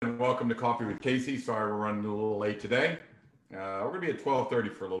welcome to Coffee with Casey. Sorry we're running a little late today. We're going to be at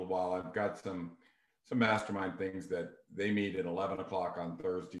 12:30 for a little while. I've got some mastermind things that they meet at 11 o'clock on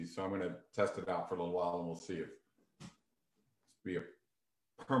Thursday, so I'm going to test it out for a little while, and we'll see if it's be a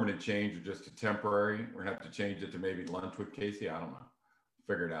permanent change or just a temporary. We're going to have to change it to maybe lunch with Casey. I don't know.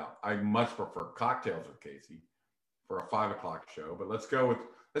 Figure it out. I much prefer cocktails with Casey for a 5 o'clock show, but let's go with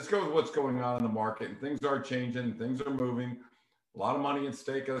what's going on in the market. And things are changing. Things are moving. A lot of money at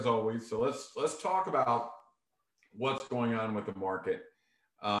stake as always. So let's talk about what's going on with the market.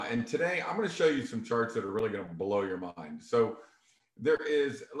 And today I'm going to show you some charts that are really going to blow your mind. So there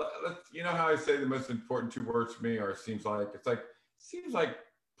is, you know how I say the most important two words for me are seems like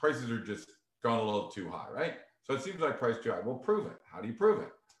prices are just gone a little too high, right? So it seems like price too high. Well, prove it. How do you prove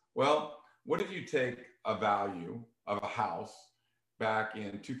it? Well, what if you take a value of a house back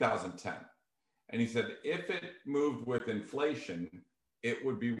in 2010? And he said, if it moved with inflation, it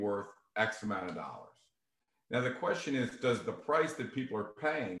would be worth X amount of dollars. Now, the question is, does the price that people are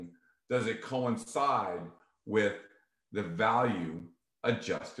paying, does it coincide with the value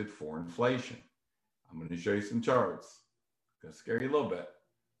adjusted for inflation? I'm going to show you some charts. It's going to scare you a little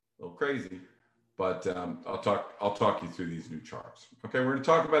crazy, but I'll talk you through these new charts. Okay, we're going to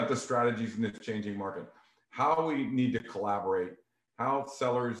talk about the strategies in this changing market, how we need to collaborate, how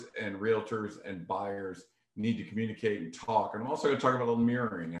sellers and realtors and buyers need to communicate and talk. And I'm also going to talk about a little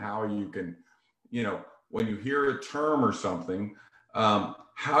mirroring, how you can, when you hear a term or something,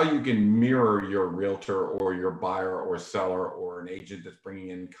 how you can mirror your realtor or your buyer or seller or an agent that's bringing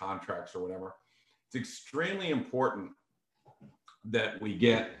in contracts or whatever. It's extremely important that we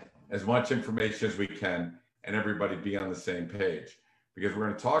get as much information as we can and everybody be on the same page, because we're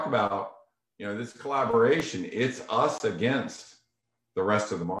going to talk about, this collaboration. It's us against the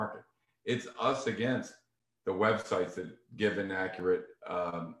rest of the market. It's us against the websites that give inaccurate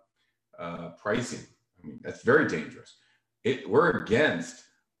pricing. I mean, that's very dangerous. We're against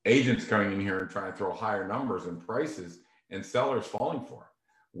agents coming in here and trying to throw higher numbers and prices and sellers falling for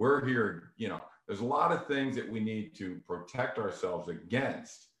it. We're here, there's a lot of things that we need to protect ourselves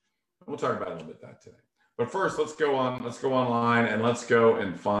against. We'll talk about a little bit that today. But first, let's go online and let's go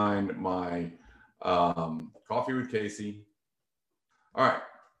and find my Coffee with Casey. All right,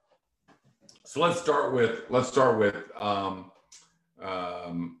 so let's start with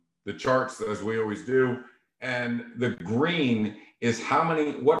the charts as we always do, and the green is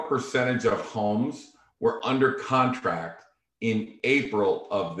what percentage of homes were under contract in April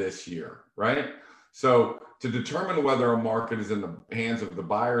of this year, right? So to determine whether a market is in the hands of the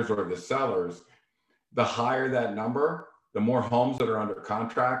buyers or the sellers, the higher that number, the more homes that are under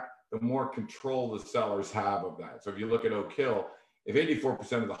contract, the more control the sellers have of that. So if you look at Oak Hill, if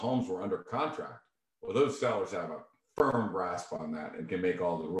 84% of the homes were under contract, well, those sellers have a firm grasp on that and can make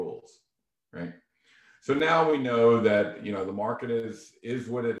all the rules, right? So now we know that, the market is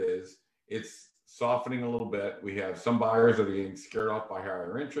what it is. It's softening a little bit. We have some buyers that are getting scared off by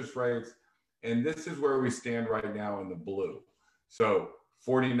higher interest rates. And this is where we stand right now in the blue. So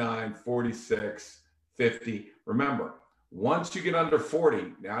 49, 46, 50. Remember, once you get under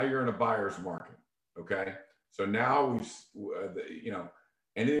 40, now you're in a buyer's market, okay? So now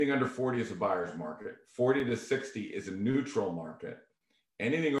anything under 40 is a buyer's market. 40 to 60 is a neutral market.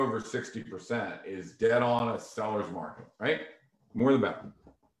 Anything over 60% is dead on a seller's market, right? More the better.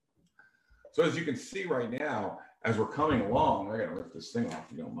 So as you can see right now, as we're coming along, I gotta lift this thing off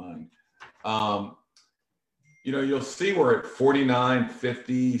if you don't mind. You'll see we're at 49,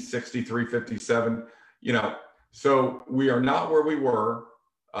 50, 63, 57, so we are not where we were.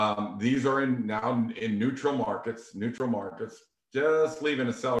 These are now in neutral markets, just leaving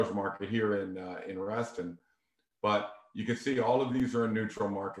a seller's market here in Reston. But you can see all of these are in neutral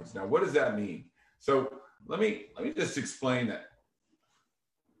markets. Now, what does that mean? So let me just explain that.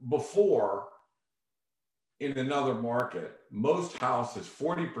 Before, in another market, most houses,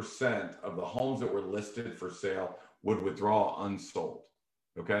 40% of the homes that were listed for sale would withdraw unsold,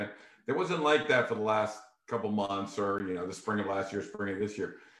 okay? It wasn't like that for the last couple months or, the spring of last year, spring of this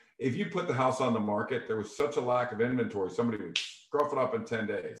year. If you put the house on the market, there was such a lack of inventory, somebody would scruff it up in 10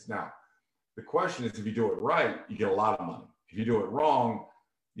 days. Now, the question is, if you do it right, you get a lot of money. If you do it wrong,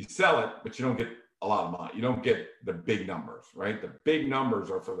 you sell it, but you don't get a lot of money. You don't get the big numbers, right? The big numbers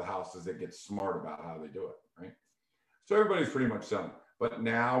are for the houses that get smart about how they do it, right? So everybody's pretty much selling. But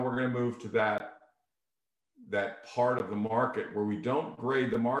now we're going to move to that part of the market where we don't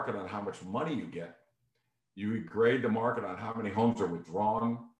grade the market on how much money you get. You grade the market on how many homes are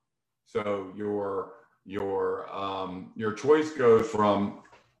withdrawn. So your choice goes from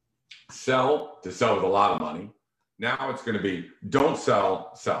sell to sell with a lot of money, Now it's going to be don't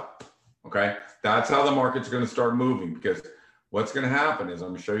sell, sell. Okay. That's how the market's going to start moving, because what's going to happen is, I'm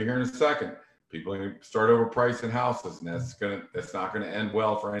going to show you here in a second, people are going to start overpricing houses, and that's not going to end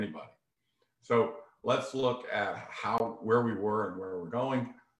well for anybody. So let's look at where we were and where we're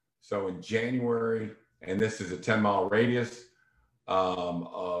going. So in January, and this is a 10-mile radius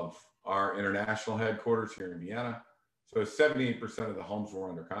of our international headquarters here in Vienna. So 78% of the homes were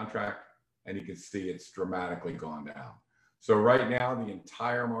under contract, and you can see it's dramatically gone down. So right now, the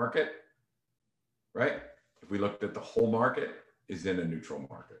entire market, right? If we looked at the whole market, is in a neutral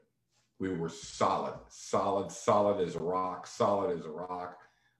market. We were solid as a rock, starting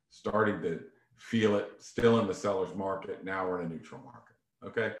to feel it, still in the seller's market. Now we're in a neutral market,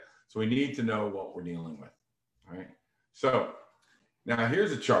 okay? So we need to know what we're dealing with, all right? So now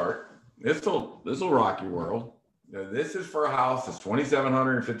here's a chart. This will rock your world. Now, this is for a house that's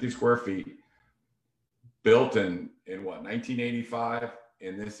 2,750 square feet, built in what, 1985?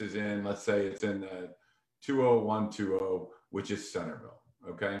 And this is in, let's say it's in 20120, which is Centerville,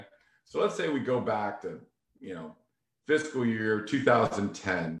 okay? So let's say we go back to, fiscal year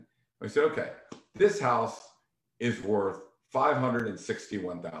 2010. I said, okay, this house is worth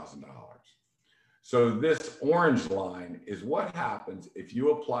 $561,000. So this orange line is what happens if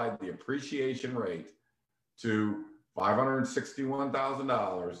you applied the appreciation rate to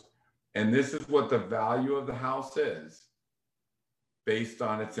 $561,000, and this is what the value of the house is based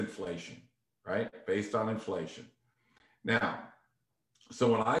on its inflation, right? Based on inflation. Now,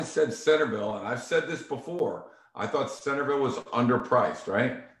 so when I said Centerville, and I've said this before, I thought Centerville was underpriced,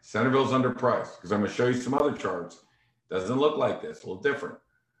 right? Centerville's underpriced, because I'm going to show you some other charts. Doesn't look like this, a little different.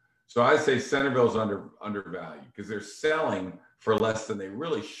 So I say Centerville's undervalued because they're selling for less than they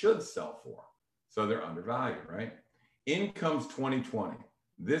really should sell for. So they're undervalued, right? In comes 2020.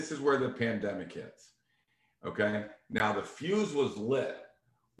 This is where the pandemic hits, okay? Now the fuse was lit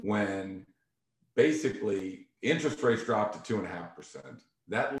when basically interest rates dropped to 2.5%.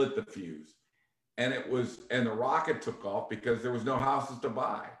 That lit the fuse. And the rocket took off because there was no houses to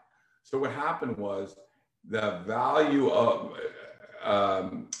buy. So what happened was the value of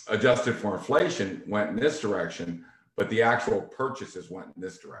adjusted for inflation went in this direction, but the actual purchases went in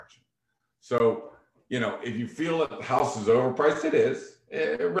this direction. So, if you feel that the house is overpriced, it is.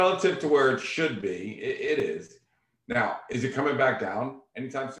 Relative to where it should be, it is. Now, is it coming back down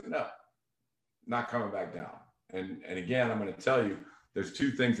anytime soon? No, not coming back down. And again, I'm going to tell you, there's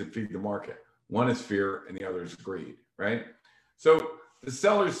two things that feed the market. One is fear and the other is greed, right? So the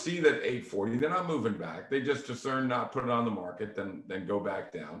sellers see that 840, they're not moving back. They just discern not put it on the market, then go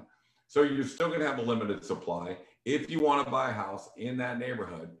back down. So you're still going to have a limited supply. If you want to buy a house in that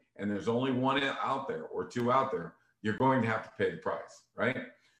neighborhood and there's only one out there or two out there, you're going to have to pay the price, right?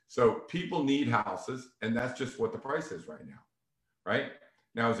 So people need houses, and that's just what the price is right now, right?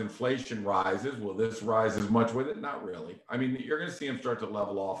 Now, as inflation rises, will this rise as much with it? Not really. I mean, you're going to see them start to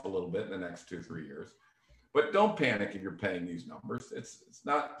level off a little bit in the next 2-3 years. But don't panic if you're paying these numbers. It's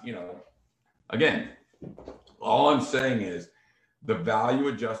not, again, all I'm saying is the value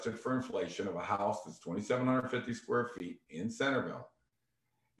adjusted for inflation of a house that's 2,750 square feet in Centerville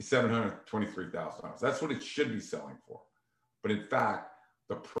is $723,000. That's what it should be selling for. But in fact,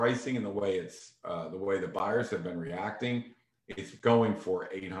 the pricing and the way the buyers have been reacting, it's going for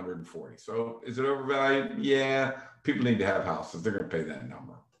 $840. So is it overvalued? Yeah, people need to have houses. They're going to pay that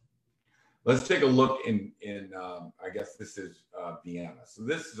number. Let's take a look in I guess this is Vienna. So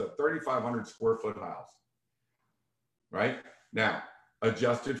this is a 3,500 square foot house, right? Now,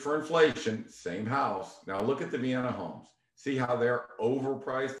 adjusted for inflation, same house. Now look at the Vienna homes. See how they're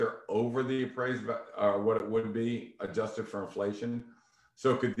overpriced? They're over the appraised, what it would be adjusted for inflation.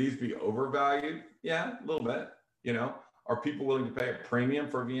 So could these be overvalued? Yeah, a little bit, Are people willing to pay a premium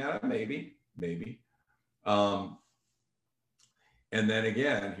for Vienna? Maybe. And then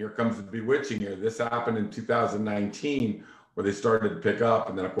again, here comes the bewitching here. This happened in 2019 where they started to pick up.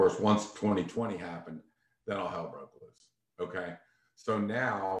 And then of course, once 2020 happened, then all hell broke loose, okay? So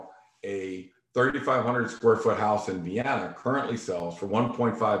now a 3,500 square foot house in Vienna currently sells for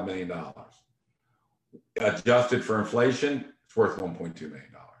 $1.5 million. Adjusted for inflation, it's worth $1.2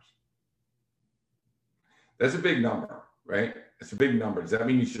 million. That's a big number, right? It's a big number. Does that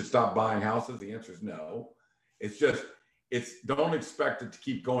mean you should stop buying houses? The answer is no. Don't expect it to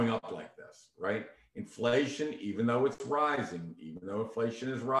keep going up like this, right? Inflation, even though inflation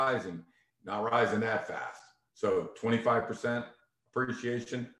is rising, not rising that fast. So 25%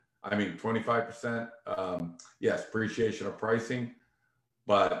 appreciation, 25%, yes, appreciation of pricing,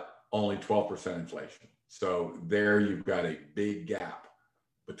 but only 12% inflation. So there you've got a big gap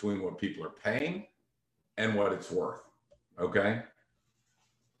between what people are paying and what it's worth. Okay.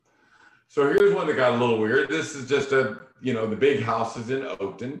 So here's one that got a little weird. This is just the big houses in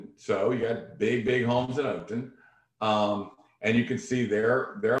Oakton. So you got big homes in Oakton. And you can see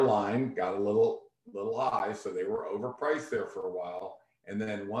their line got a little high. So they were overpriced there for a while. And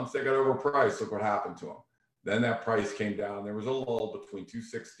then once they got overpriced, look what happened to them. Then that price came down. There was a lull between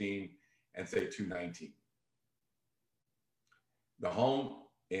 216 and say 219. The home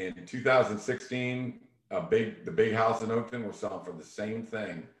in 2016, the big house in Oakton was selling for the same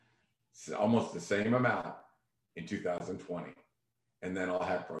thing, almost the same amount in 2020. And then all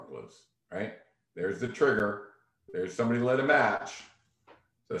heck broke loose, right? There's the trigger. There's somebody lit a match.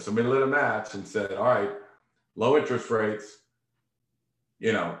 So somebody lit a match and said, all right, low interest rates,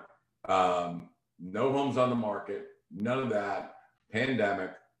 no homes on the market, none of that,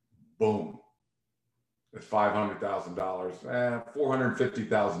 pandemic, boom. It's $500,000,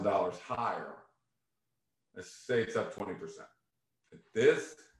 $450,000 higher. Let's say it's up 20%. At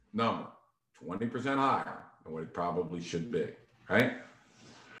this number, 20% higher than what it probably should be, right?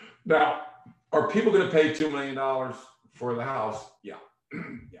 Now, are people going to pay $2 million for the house? Yeah.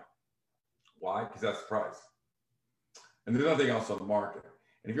 Yeah. Why? Because that's the price. And there's nothing else on the market.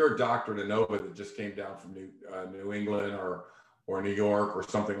 And if you're a doctor at Inova that just came down from New England or New York or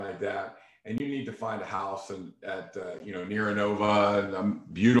something like that, and you need to find a house near Inova in a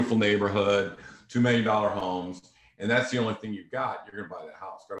beautiful neighborhood, $2 million homes, and that's the only thing you've got, you're going to buy that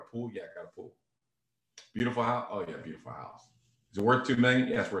house. Got a pool? Yeah, got a pool. Beautiful house? Oh yeah, beautiful house. Is it worth $2 million?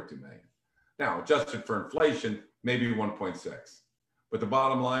 Yeah, it's worth $2 million. Now, adjusted for inflation, maybe 1.6. But the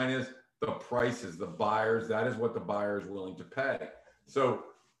bottom line is the prices, the buyers, that is what the buyer is willing to pay. So,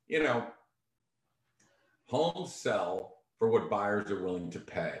 homes sell for what buyers are willing to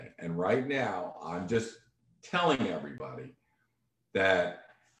pay. And right now, I'm just telling everybody that,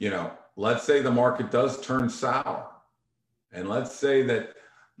 let's say the market does turn sour. And let's say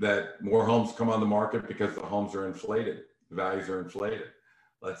that more homes come on the market because the homes are inflated, the values are inflated.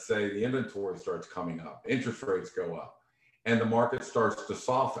 Let's say the inventory starts coming up, interest rates go up, and the market starts to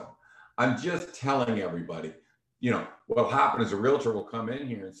soften. I'm just telling everybody, what'll happen is a realtor will come in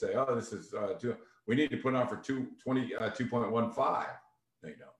here and say, oh, this is we need to put it on for 2.15. No,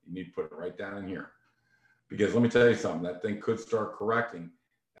 you need to put it right down in here. Because let me tell you something, that thing could start correcting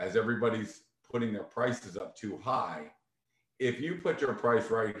as everybody's putting their prices up too high. If you put your price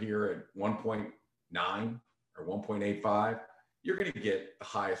right here at 1.9 or 1.85, you're going to get the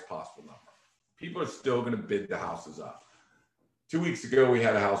highest possible number. People are still going to bid the houses up. 2 weeks ago, we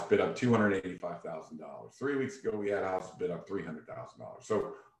had a house bid up $285,000. 3 weeks ago, we had a house bid up $300,000.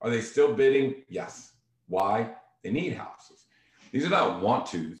 So are they still bidding? Yes. Why? They need houses. These are not want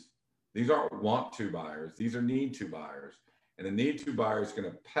tos. These aren't want to buyers. These are need to buyers. And a need to buyer is going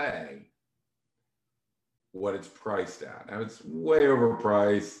to pay what it's priced at. Now it's way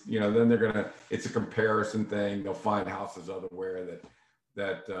overpriced. Then they're going to, it's a comparison thing. They'll find houses elsewhere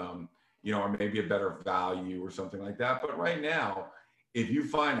that are maybe a better value or something like that. But right now, if you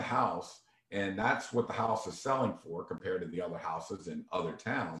find a house and that's what the house is selling for compared to the other houses in other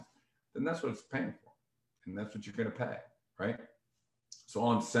towns, then that's what it's paying for. And that's what you're going to pay, right? So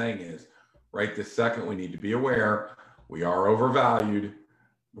all I'm saying is, right this second, we need to be aware we are overvalued.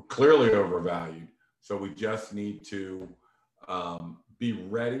 We're clearly overvalued. So we just need to be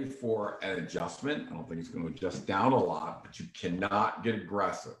ready for an adjustment. I don't think it's going to adjust down a lot, but you cannot get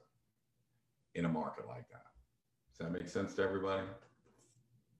aggressive in a market like that. Does that make sense to everybody?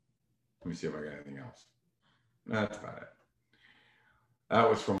 Let me see if I got anything else. That's about it. That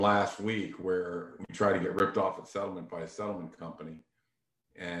was from last week where we tried to get ripped off at settlement by a settlement company,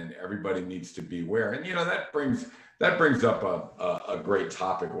 and everybody needs to be aware. And that brings up a great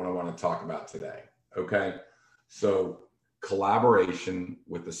topic what I want to talk about today. Okay, so collaboration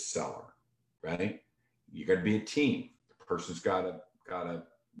with the seller, right? You got to be a team. The person's got to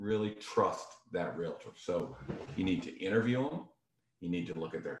really trust that realtor. So you need to interview them. You need to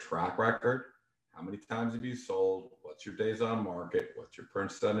look at their track record. How many times have you sold? What's your days on market? What's your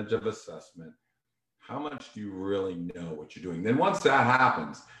percentage of assessment? How much do you really know what you're doing? Then once that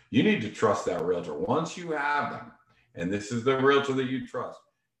happens, you need to trust that realtor. Once you have them, and this is the realtor that you trust,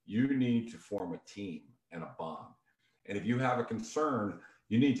 you need to form a team and a bond. And if you have a concern,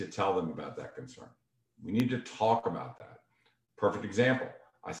 you need to tell them about that concern. We need to talk about that. Perfect example.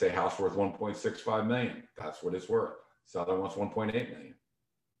 I say house worth 1.65 million. That's what it's worth. Seller wants 1.8 million.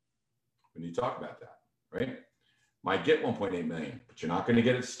 We need to talk about that, right? Might get 1.8 million, but you're not going to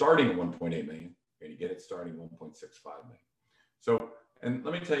get it starting at 1.8 million. You're going to get it starting 1.65 million. So, and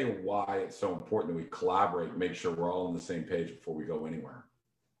let me tell you why it's so important that we collaborate and make sure we're all on the same page before we go anywhere.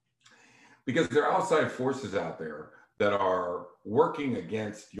 because there are outside forces out there that are working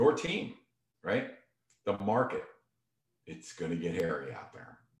against your team, right? The market, it's going to get hairy out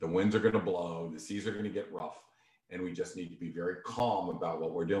there. The winds are going to blow, the seas are going to get rough, and we just need to be very calm about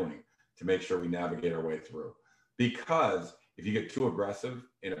what we're doing to make sure we navigate our way through. Because if you get too aggressive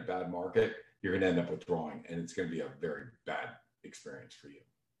in a bad market, you're going to end up withdrawing, and it's going to be a very bad experience for you.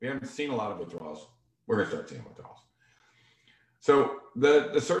 We haven't seen a lot of withdrawals. We're going to start seeing withdrawals. So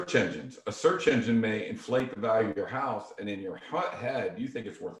the search engines, a search engine may inflate the value of your house, and in your head, you think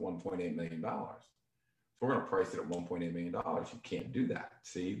it's worth $1.8 million. So we're going to price it at $1.8 million. You can't do that.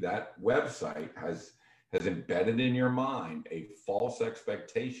 See, that website has embedded in your mind a false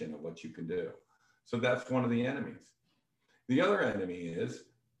expectation of what you can do. So that's one of the enemies. The other enemy is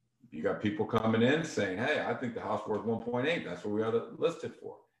you got people coming in saying, hey, I think the house is worth 1.8. That's what we ought to list it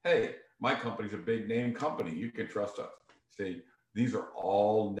for. Hey, my company's a big name company. You can trust us. See, these are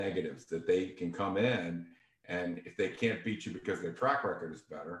all negatives that they can come in, and if they can't beat you because their track record is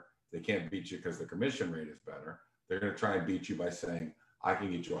better, they can't beat you because the commission rate is better, they're going to try and beat you by saying, I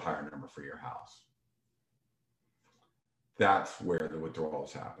can get you a higher number for your house. That's where the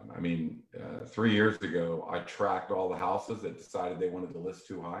withdrawals happen. I mean, 3 years ago, I tracked all the houses that decided they wanted to list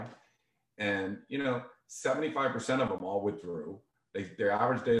too high. And, 75% of them all withdrew. Their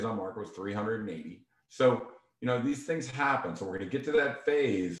average days on market was 380. So, these things happen. So we're going to get to that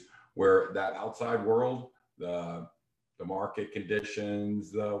phase where that outside world, the market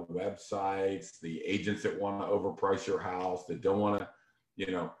conditions, the websites, the agents that want to overprice your house, that don't want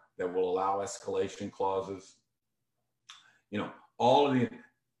to, that will allow escalation clauses, all of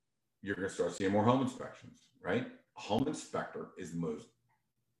you're going to start seeing more home inspections, right? A home inspector is the most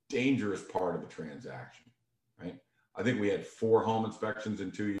dangerous part of a transaction, right? I think we had 4 home inspections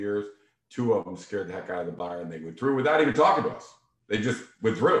in 2 years. 2 of them scared the heck out of the buyer, and they withdrew without even talking to us. They just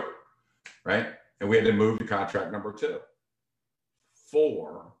withdrew, right? And we had to move to contract number 2.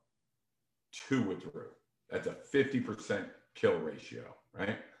 4, 2 withdrew. That's a 50% kill ratio,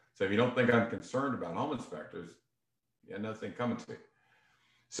 right? So if you don't think I'm concerned about home inspectors, you got nothing coming to you.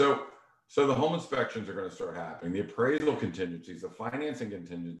 So the home inspections are going to start happening. The appraisal contingencies, the financing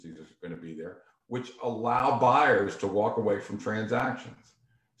contingencies are going to be there, which allow buyers to walk away from transactions.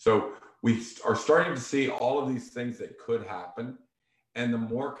 So we are starting to see all of these things that could happen. And the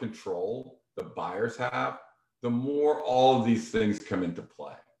more control the buyers have, the more all of these things come into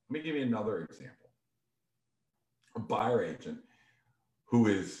play. Let me give you another example. A buyer agent who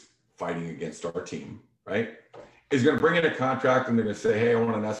is fighting against our team, right, is going to bring in a contract, and they're going to say, hey, I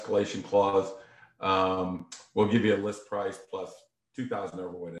want an escalation clause. We'll give you a list price plus $2,000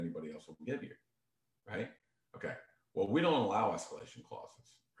 over what anybody else will give you, right? Okay. Well, we don't allow escalation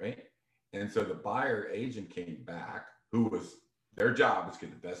clauses, right? And so the buyer agent came back, who was their job is to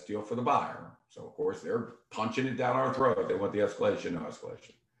get the best deal for the buyer. So of course they're punching it down our throat. They want the escalation, no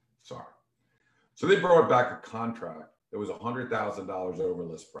escalation. Sorry. So they brought back a contract that was $100,000 over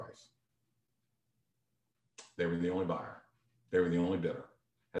list price. They were the only buyer. They were the only bidder.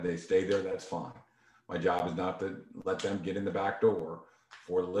 Had they stayed there, that's fine. My job is not to let them get in the back door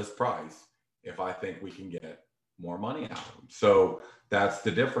for the list price if I think we can get more money out of them. So that's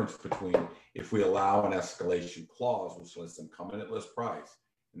the difference between if we allow an escalation clause, which lets them come in at list price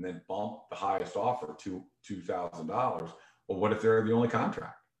and then bump the highest offer to $2,000. Well, what if they're the only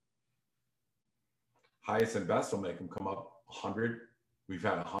contract? Highest and best will make them come up 100. We've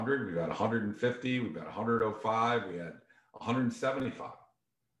had 100, we've had 150, we've had 105, we had 175,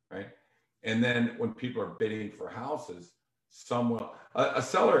 right? And then when people are bidding for houses, a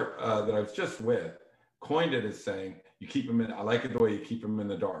seller that I was just with coined it as saying, you keep them in, I like it the way you keep them in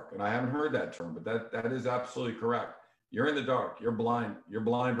the dark. And I haven't heard that term, but that is absolutely correct. You're in the dark, you're blind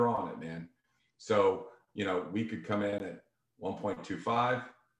drawing it, man. So, we could come in at 1.25,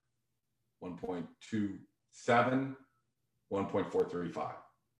 1.27, 1.435,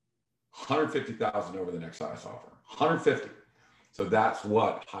 150,000 over the next highest offer, 150. So that's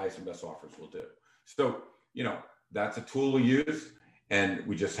what highest and best offers will do. So, that's a tool we use. And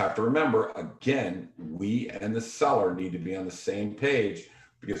we just have to remember, again, we and the seller need to be on the same page,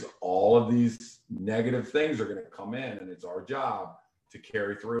 because all of these negative things are going to come in, and it's our job to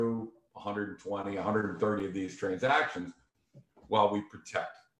carry through 120, 130 of these transactions while we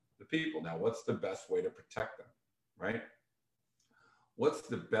protect the people. Now, what's the best way to protect them, right? What's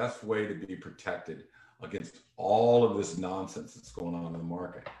the best way to be protected against all of this nonsense that's going on in the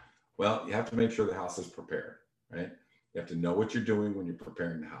market? Well, you have to make sure the house is prepared, right? You have to know what you're doing when you're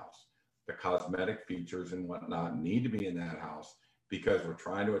preparing the house. The cosmetic features and whatnot need to be in that house, because we're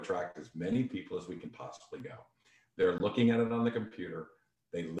trying to attract as many people as we can possibly go. They're looking at it on the computer.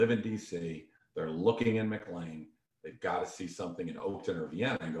 They live in DC. They're looking in McLean. They've got to see something in Oakton or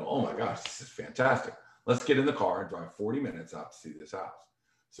Vienna and go, oh my gosh, this is fantastic. Let's get in the car and drive 40 minutes out to see this house.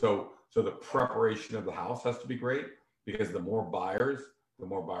 So the preparation of the house has to be great, because the more buyers, the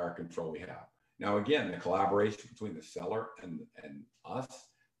more buyer control we have. Now, again, the collaboration between the seller and us,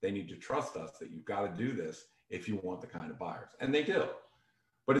 they need to trust us that you've got to do this if you want the kind of buyers. And they do.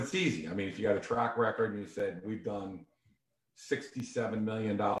 But it's easy. I mean, if you got a track record and you said, we've done $67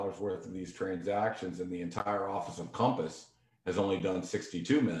 million worth of these transactions and the entire office of Compass has only done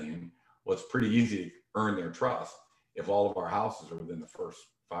 62 million, well, it's pretty easy to earn their trust if all of our houses are within the first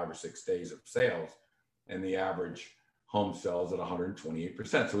 5 or 6 days of sales and the average home sells at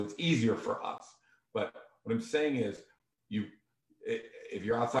 128%. So it's easier for us. But what I'm saying is, if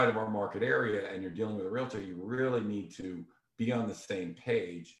you're outside of our market area and you're dealing with a realtor, you really need to be on the same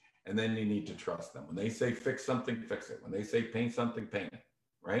page, and then you need to trust them. When they say fix something, fix it. When they say paint something, paint it,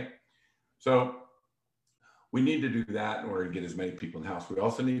 right? So we need to do that in order to get as many people in the house. We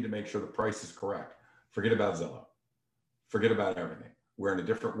also need to make sure the price is correct. Forget about Zillow. Forget about everything. We're in a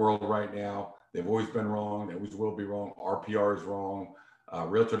different world right now. They've always been wrong. They always will be wrong. RPR is wrong.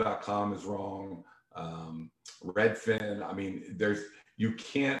 Realtor.com is wrong. Redfin. I mean, you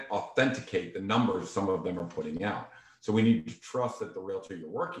can't authenticate the numbers some of them are putting out. So we need to trust that the realtor you're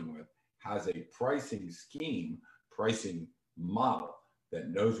working with has a pricing scheme, pricing model that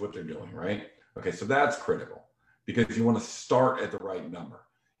knows what they're doing, right? Okay, so that's critical, because you want to start at the right number.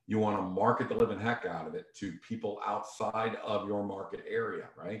 You want to market the living heck out of it to people outside of your market area,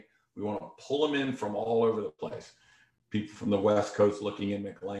 right? We want to pull them in from all over the place. People from the West Coast looking in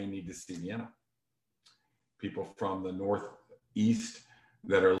McLean need to see Vienna. People from the Northeast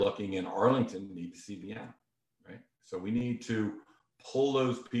that are looking in Arlington need to see Vienna, right? So we need to pull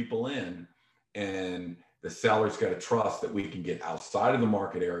those people in, and the seller's got to trust that we can get outside of the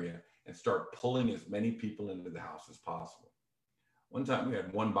market area and start pulling as many people into the house as possible. One time we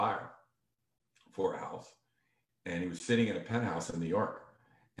had one buyer for a house, and he was sitting in a penthouse in New York,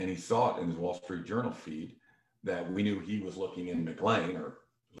 and he saw it in his Wall Street Journal feed that we knew he was looking in McLean, or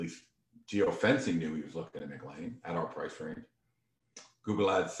at least geofencing knew he was looking at McLean at our price range.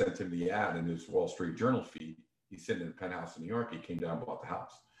 Google Ads sent him the ad in his Wall Street Journal feed. He's sitting in a penthouse in New York. He came down and bought the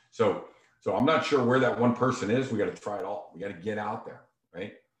house. So I'm not sure where that one person is. We got to try it all. We got to get out there,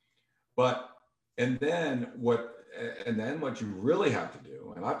 right? And then what you really have to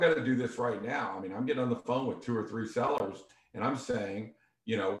do, and I've got to do this right now. I mean, I'm getting on the phone with 2 or 3 sellers, and I'm saying,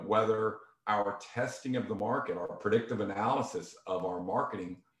 whether our testing of the market, our predictive analysis of our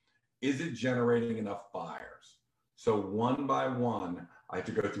marketing, is it generating enough buyers? So one by one, I have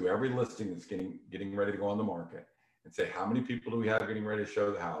to go through every listing that's getting ready to go on the market and say, how many people do we have getting ready to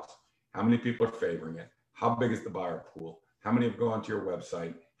show the house? How many people are favoring it? How big is the buyer pool? How many have gone to your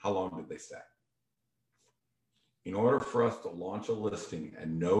website? How long did they stay? In order for us to launch a listing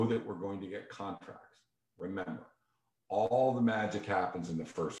and know that we're going to get contracts, remember, all the magic happens in the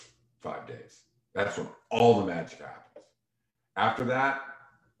first 5 days. That's when all the magic happens. After that,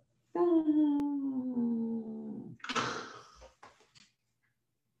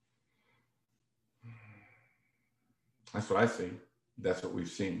 that's what I see. That's what we've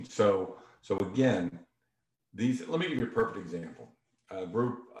seen. So again, let me give you a perfect example. A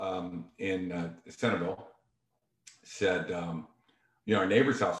group in Centerville said, our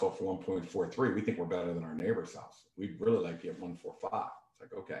neighbor's house sold for 1.43. We think we're better than our neighbor's house. We'd really like to get 1.45. It's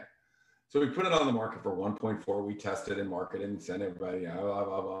like, okay. So we put it on the market for 1.4. We tested and marketed and sent everybody, blah,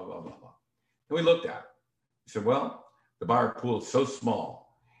 blah, blah, blah, blah, blah. And we looked at it. We said, well, the buyer pool is so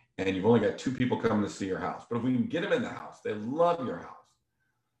small, and you've only got 2 people coming to see your house. But if we can get them in the house, they love your house.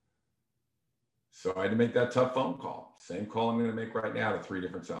 So I had to make that tough phone call. Same call I'm going to make right now to 3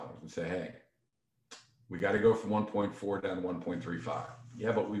 different sellers and say, hey, we got to go from 1.4 down to 1.35.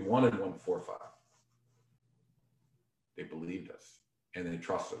 Yeah, but we wanted 1.45. They believed us and they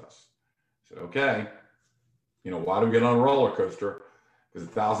trusted us. I said, okay, why do we get on a roller coaster? Because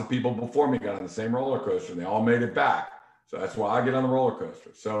 1,000 people before me got on the same roller coaster and they all made it back. So that's why I get on the roller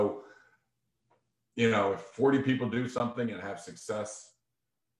coaster. So, if 40 people do something and have success,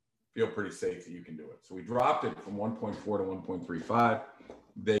 feel pretty safe that you can do it. So we dropped it from 1.4 to 1.35.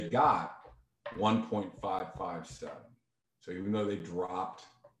 They got 1.557. So even though they dropped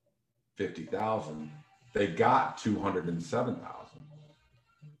 50,000, they got 207,000,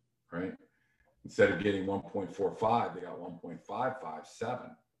 right? Instead of getting 1.45, they got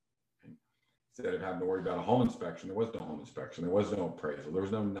 1.557. Instead of having to worry about a home inspection, there was no home inspection. There was no appraisal. There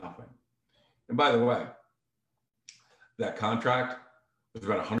was no nothing. And by the way, that contract was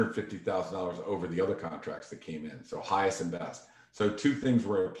about $150,000 over the other contracts that came in. So highest and best. So two things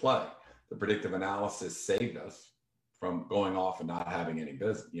were at play. The predictive analysis saved us from going off and not having any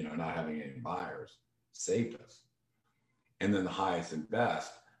business, not having any buyers, saved us. And then the highest and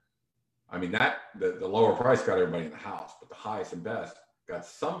best, I mean, that the lower price got everybody in the house, but the highest and best got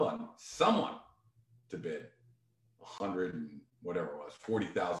someone to bid 100 and whatever it was,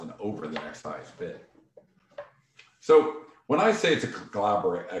 40,000 over the next highest bid. So when I say it's a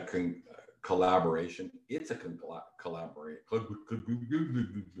collaboration, it's a collaborate.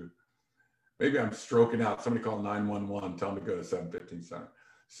 Maybe I'm stroking out. Somebody call 911, tell them to go to 715 Center.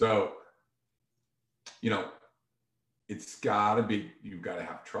 So, it's got to be, you've got to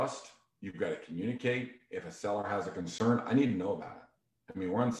have trust. You've got to communicate. If a seller has a concern, I need to know about it. I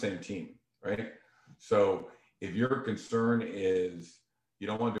mean, we're on the same team, right? So if your concern is you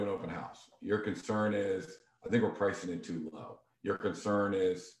don't want to do an open house, your concern is, I think we're pricing it too low. Your concern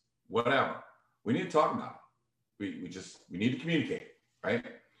is whatever. We need to talk about it. We need to communicate, right?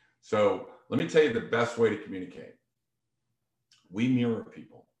 So let me tell you the best way to communicate. We mirror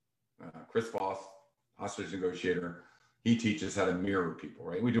people. Chris Voss, hostage negotiator, he teaches how to mirror people,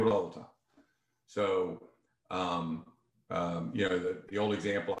 right? We do it all the time. So, the old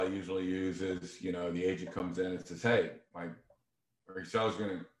example I usually use is, the agent comes in and says, hey, my seller's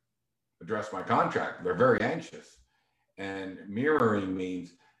going to address my contract. They're very anxious. And mirroring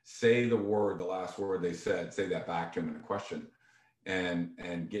means say the last word they said, say that back to them in a question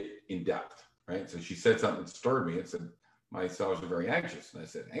and get in depth, right? So she said something that stirred me and said, my sellers are very anxious. And I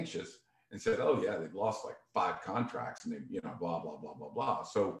said, anxious? And said, oh yeah, they've lost like 5 contracts and they, blah, blah, blah, blah, blah.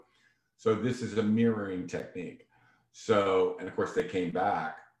 So this is a mirroring technique. So, and of course they came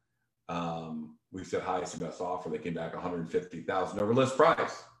back, we said highest and best offer. They came back 150,000 over list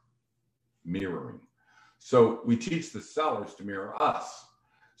price, mirroring. So we teach the sellers to mirror us.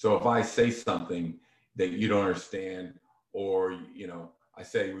 So if I say something that you don't understand, or, I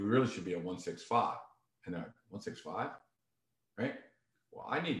say, we really should be at 165 and they're 165, right? Well,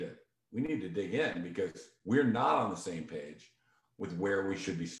 we need to dig in because we're not on the same page with where we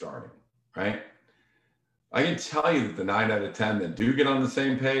should be starting, right? I can tell you that the 9 out of 10 that do get on the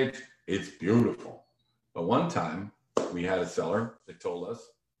same page, it's beautiful. But one time we had a seller that told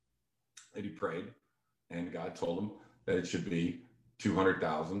us that he prayed and God told him that it should be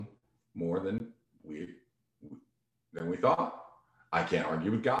 200,000 more than we thought. I can't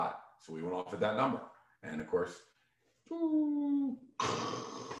argue with God. So we went off at that number. And of course,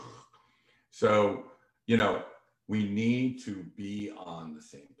 so, we need to be on the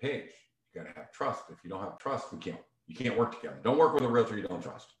same page. You got to have trust. If you don't have trust, you can't work together. Don't work with a realtor you don't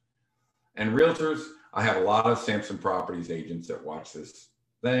trust. And realtors, I have a lot of Sampson Properties agents that watch this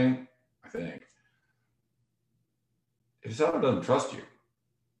thing, I think. If someone doesn't trust you,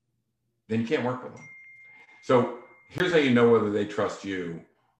 then you can't work with them. So here's how you know whether they trust you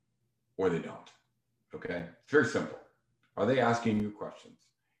or they don't. Okay? It's very simple. Are they asking you questions?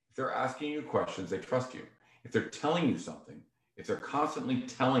 If they're asking you questions, they trust you. If they're telling you something, if they're constantly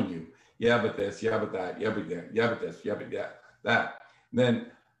telling you, yeah, but this, yeah, but that, yeah, but that, yeah, but this, yeah, but that,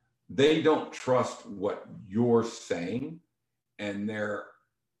 then they don't trust what you're saying. And they're,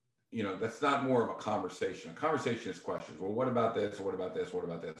 that's not more of a conversation. A conversation is questions. Well, what about this? What about this? What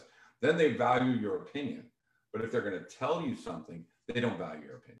about this? Then they value your opinion. But if they're going to tell you something, they don't value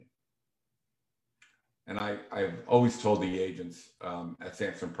your opinion. And I've always told the agents at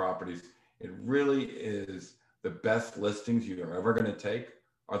Sampson Properties, it really is the best listings you're ever going to take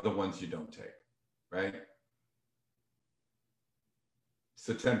are the ones you don't take, right? It's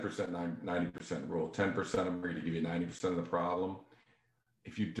the 10%, 90% rule. 10% of them are going to give you 90% of the problem.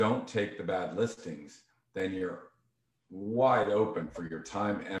 If you don't take the bad listings, then you're wide open for your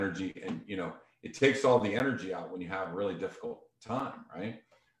time, energy, and it takes all the energy out when you have a really difficult time, right?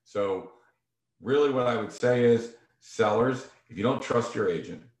 So really what I would say is sellers, if you don't trust your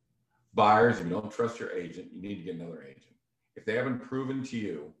agent, buyers, if you don't trust your agent, you need to get another agent. If they haven't proven to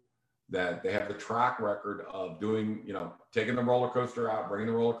you that they have the track record of doing, taking the roller coaster out, bringing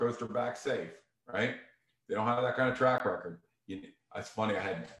the roller coaster back safe, right? They don't have that kind of track record. It's funny.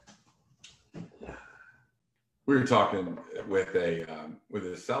 We were talking with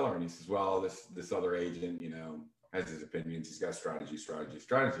a seller, and he says, well, this other agent, has his opinions. He's got strategy.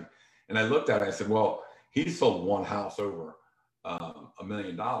 And I looked at it, I said, well, he sold one house over $1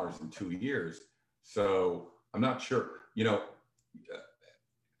 million in 2 years. So I'm not sure,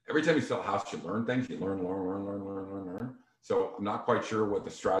 every time you sell a house, you learn things, you learn. So I'm not quite sure what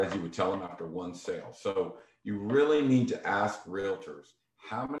the strategy would tell them after one sale. So you really need to ask realtors,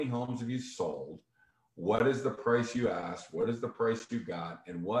 how many homes have you sold? What is the price you asked? What is the price you got?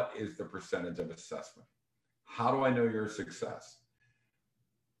 And what is the percentage of assessment? How do I know your success?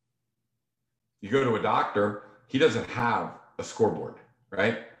 You go to a doctor, he doesn't have a scoreboard,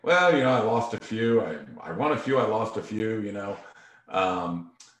 right? Well, I lost a few. I won a few. I lost a few, They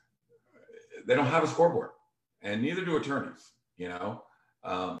don't have a scoreboard, and neither do attorneys, A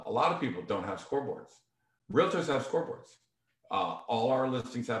lot of people don't have scoreboards. Realtors have scoreboards. All our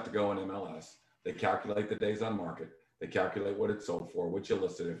listings have to go in MLS. They calculate the days on market. They calculate what it sold for, what you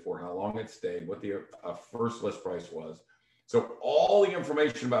listed it for, how long it stayed, what the first list price was. So all the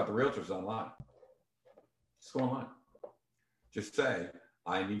information about the realtor is online. Just go online. Just say,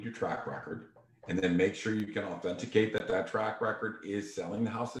 I need your track record, and then make sure you can authenticate that track record is selling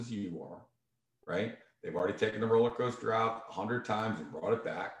the house as you are, right? They've already taken the roller coaster out 100 times and brought it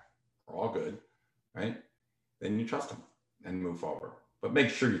back. We're all good, right? Then you trust them and move forward. But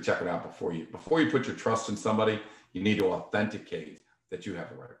make sure you check it out before you put your trust in somebody. You need to authenticate that you have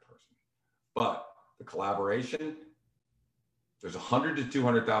the right person. But the collaboration, there's $100,000 to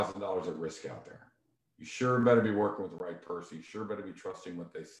 $200,000 at risk out there. You sure better be working with the right person. You sure better be trusting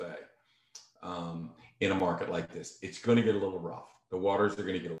what they say. In a market like this, it's going to get a little rough. The waters are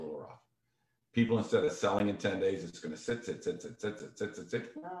going to get a little rough. People, instead of selling in 10 days, it's going to sit. It's a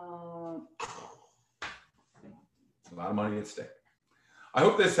lot of money at stake. I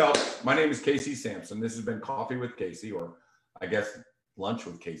hope this helps. My name is Casey Sampson. This has been Coffee with Casey, or I guess lunch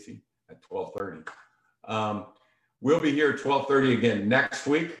with Casey at 12:30. We'll be here at 12:30 again next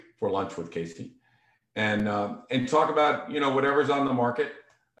week for lunch with Casey, and talk about whatever's on the market.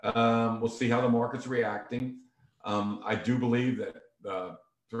 We'll see how the market's reacting. I do believe that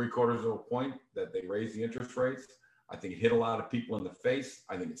 3/4 of a point that they raised the interest rates. I think it hit a lot of people in the face.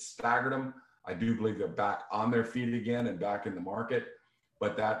 I think it staggered them. I do believe they're back on their feet again and back in the market.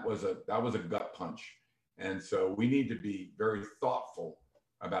 But that was a gut punch. And so we need to be very thoughtful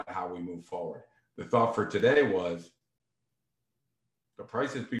about how we move forward. The thought for today was the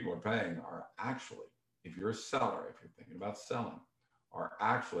prices people are paying are actually, if you're a seller, if you're thinking about selling, are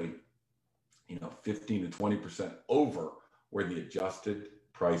actually 15 to 20% over where the adjusted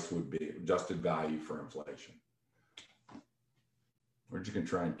price would be, adjusted value for inflation. We're just going to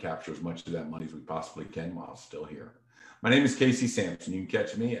try and capture as much of that money as we possibly can while it's still here. My name is Casey Sampson. You can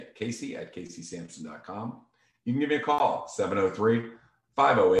catch me at casey@caseysampson.com. You can give me a call,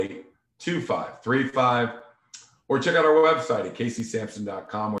 703-508-2535, or check out our website at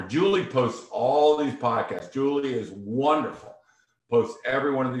caseysampson.com, where Julie posts all these podcasts. Julie is wonderful. Posts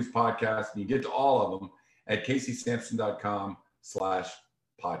every one of these podcasts, and you get to all of them at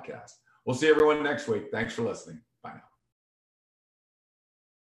caseysampson.com/podcast. We'll see everyone next week. Thanks for listening. Bye now.